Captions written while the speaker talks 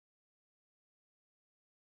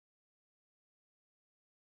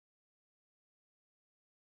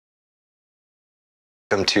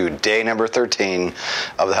Welcome to day number 13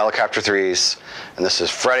 of the Helicopter 3s, and this is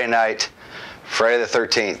Friday night, Friday the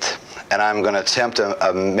 13th, and I'm going to attempt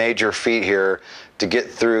a major feat here to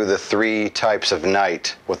get through the 3 types of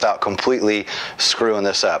night without completely screwing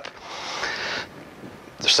this up.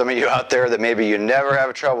 There's some of you out there that maybe you never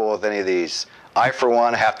have trouble with any of these. I, for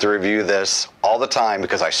one, have to review this all the time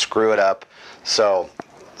because I screw it up, so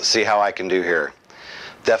let's see how I can do here.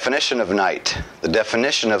 Definition of night. The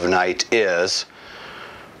definition of night is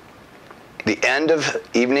the end of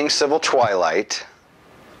evening civil twilight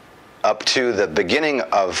up to the beginning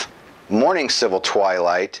of morning civil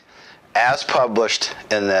twilight as published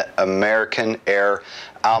in the American Air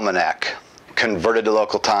Almanac, converted to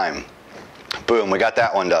local time. Boom, we got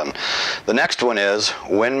that one done. The next one is,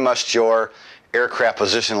 when must your aircraft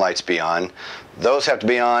position lights be on? Those have to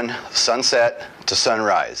be on sunset to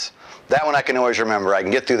sunrise. That one I can always remember. I can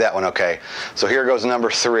get through that one okay. So here goes number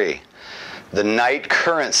 3. The night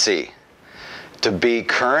currency. To be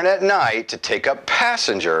current at night, to take up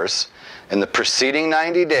passengers, in the preceding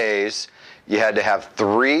 90 days, you had to have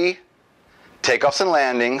 3 takeoffs and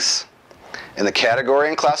landings in the category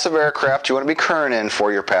and class of aircraft you want to be current in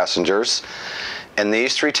for your passengers. And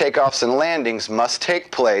these 3 takeoffs and landings must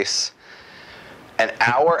take place an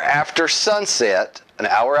hour after sunset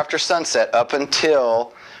up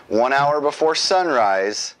until 1 hour before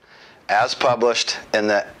sunrise, as published in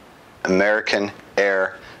the American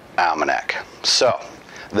Air Almanac. So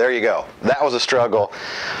there you go. That was a struggle,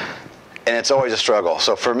 and it's always a struggle.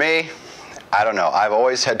 So for me, I don't know. I've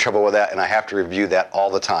always had trouble with that, and I have to review that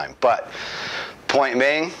all the time. But point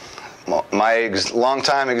being, my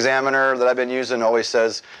longtime examiner that I've been using always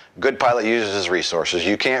says, good pilot uses his resources.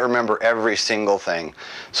 You can't remember every single thing.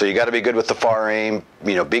 So you got to be good with the far aim,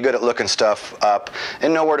 be good at looking stuff up,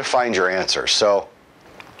 and know where to find your answers. So,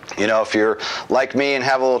 if you're like me and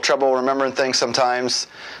have a little trouble remembering things sometimes,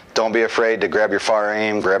 don't be afraid to grab your far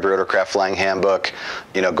aim, grab your rotorcraft flying handbook.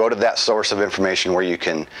 Go to that source of information where you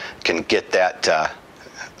can get that,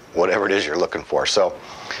 whatever it is you're looking for. So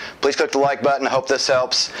please click the like button. I hope this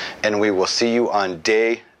helps, and we will see you on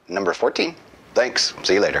day number 14. Thanks.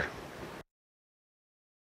 See you later.